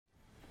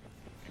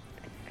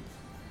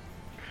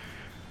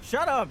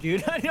Shut up,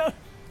 dude. I don't.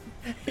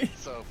 It's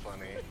so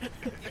funny.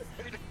 It's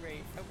pretty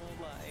great, I won't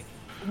lie.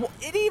 Well,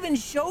 it even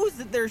shows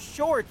that they're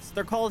shorts.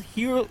 They're called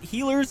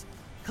healers,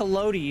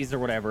 calotes or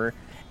whatever,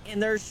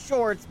 and they're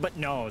shorts. But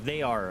no,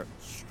 they are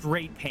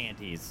straight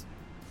panties.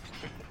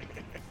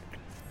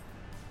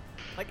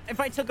 Like if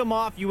I took them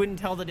off, you wouldn't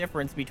tell the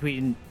difference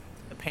between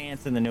the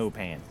pants and the no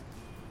pants.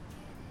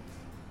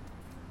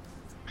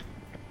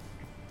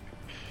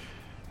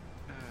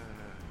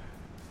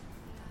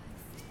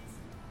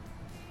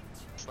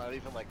 It's not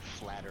even like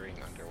flattering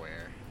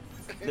underwear.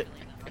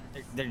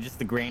 They're just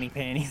the granny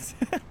panties.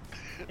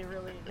 They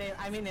really,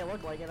 I mean, they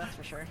look like it, that's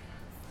for sure.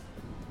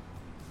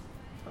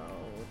 Oh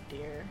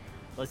dear.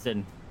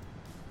 Listen,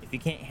 if you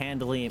can't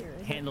handle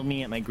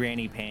me at my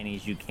granny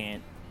panties, you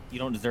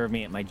don't deserve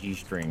me at my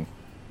G-string.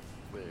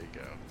 There you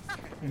go.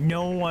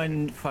 No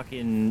one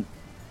fucking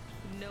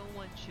No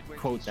one should wear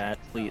quote that,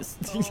 G-strings,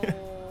 please.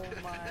 Oh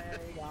my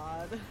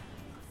god.